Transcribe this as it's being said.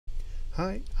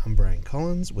Hi, I'm Brian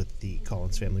Collins with the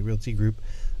Collins Family Realty Group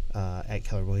at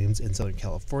Keller Williams in Southern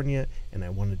California, and I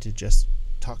wanted to just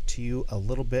talk to you a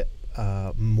little bit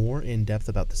more in depth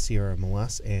about the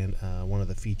CRMLS and one of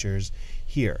the features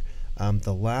here.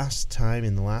 The last time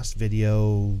in the last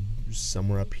video,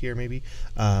 somewhere up here maybe,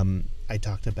 I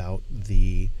talked about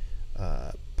the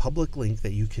public link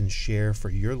that you can share for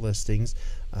your listings,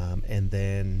 and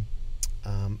then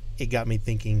it got me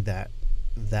thinking that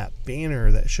banner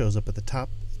that shows up at the top,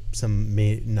 some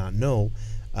may not know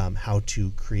how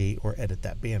to create or edit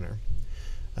that banner.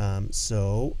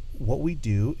 So what we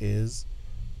do is,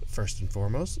 first and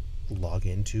foremost, log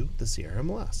into the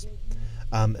CRMLS.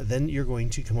 Then you're going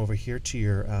to come over here to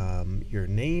your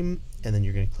name, and then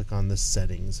you're going to click on the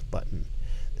settings button.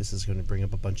 This is going to bring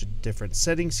up a bunch of different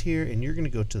settings here, and you're going to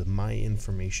go to the My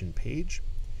Information page,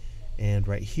 and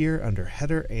right here under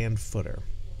header and footer.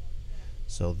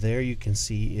 So there you can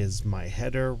see is my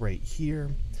header right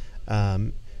here.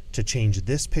 To change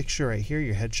this picture right here,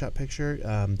 your headshot picture,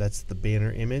 that's the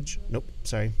banner image. Nope,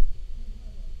 sorry.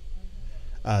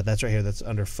 That's right here, that's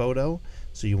under photo.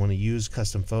 So you want to use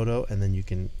custom photo, and then you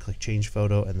can click change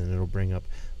photo, and then it'll bring up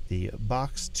the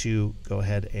box to go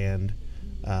ahead and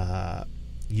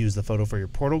use the photo for your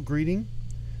portal greeting.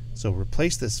 So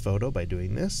replace this photo by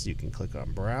doing this. You can click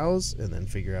on browse and then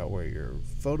figure out where your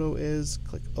photo is,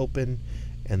 click open,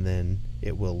 and then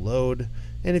it will load.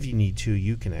 And if you need to,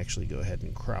 you can actually go ahead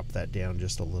and crop that down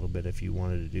just a little bit if you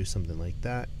wanted to do something like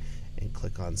that, and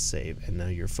click on save. And now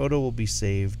your photo will be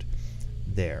saved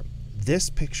there. This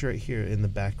picture right here in the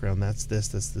background, that's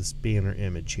this banner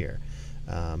image here.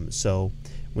 So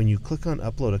when you click on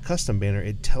upload a custom banner,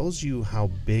 it tells you how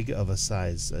big of a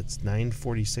size. It's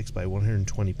 946 by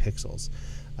 120 pixels.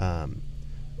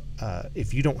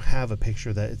 If you don't have a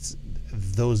picture that it's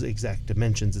those exact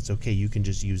dimensions, it's okay. You can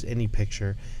just use any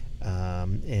picture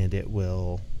and it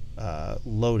will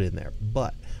load in there.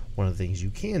 But one of the things you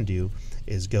can do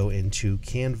is go into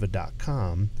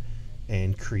canva.com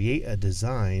and create a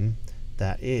design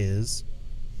that is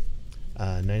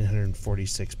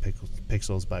 946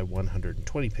 pixels by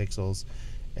 120 pixels,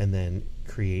 and then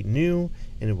create new,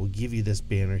 and it will give you this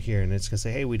banner here, and it's gonna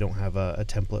say, hey, we don't have a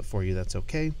template for you. That's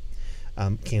okay.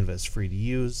 Canva is free to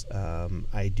use.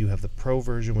 I do have the pro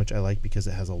version, which I like because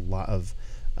it has a lot of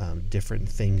different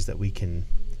things that we can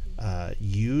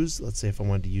use. Let's say if I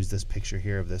wanted to use this picture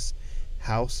here of this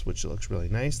house, which looks really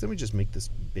nice, then we just make this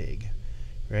big,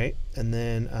 right? And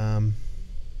then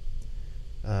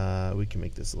we can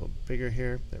make this a little bigger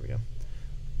here. There we go.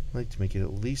 I like to make it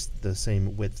at least the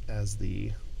same width as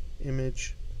the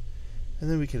image, and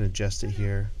then we can adjust it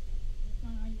here.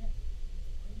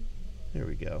 There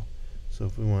we go. So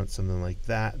if we want something like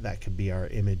that, that could be our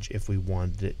image if we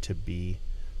wanted it to be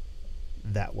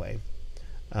that way.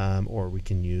 Or we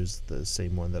can use the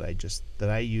same one that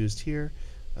I used here.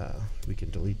 We can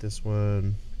delete this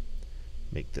one,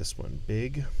 make this one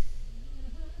big,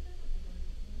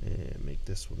 and make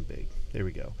this one big. There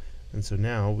we go. And so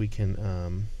now we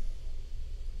can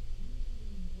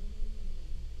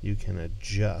you can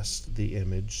adjust the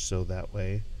image so that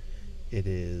way it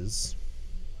is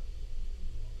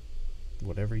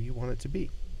whatever you want it to be.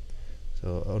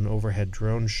 So an overhead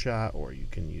drone shot, or you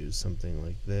can use something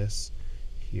like this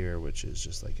here, which is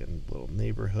just like a little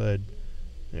neighborhood.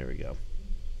 There we go.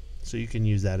 So you can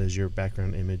use that as your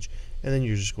background image, and then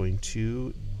you're just going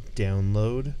to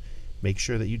download. Make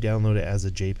sure that you download it as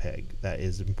a JPEG. That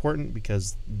is important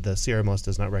because the CRMLS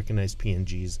does not recognize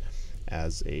PNGs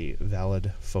as a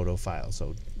valid photo file.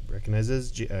 So recognize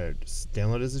it as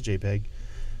download as a JPEG.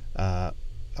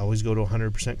 Always go to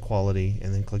 100% quality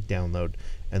and then click download.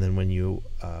 And then when you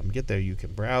get there, you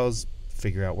can browse,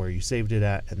 figure out where you saved it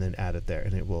at, and then add it there,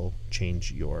 and it will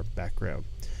change your background.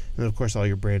 And then of course all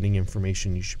your branding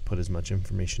information, you should put as much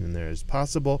information in there as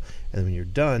possible, and then when you're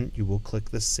done, you will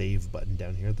click the save button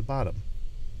down here at the bottom.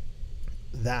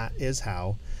 That is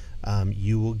how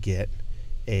you will get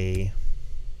a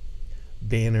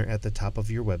banner at the top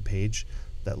of your web page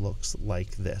that looks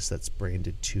like this, that's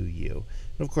branded to you.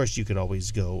 And of course you could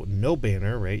always go no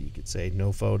banner, right? You could say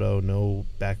no photo, no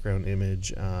background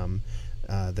image.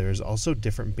 There's also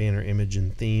different banner image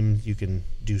and themes. You can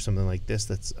do something like this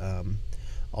that's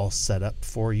all set up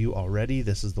for you already.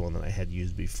 This is the one that I had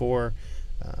used before.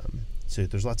 So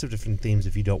there's lots of different themes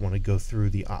if you don't want to go through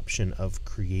the option of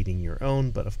creating your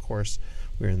own, but of course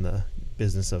we're in the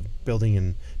business of building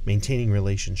and maintaining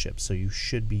relationships, so you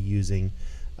should be using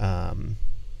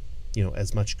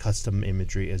as much custom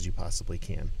imagery as you possibly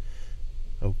can.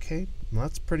 Okay, well,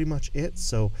 that's pretty much it.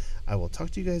 So I will talk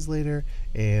to you guys later,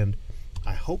 and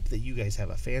I hope that you guys have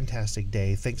a fantastic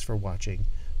day. Thanks for watching.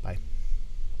 Bye.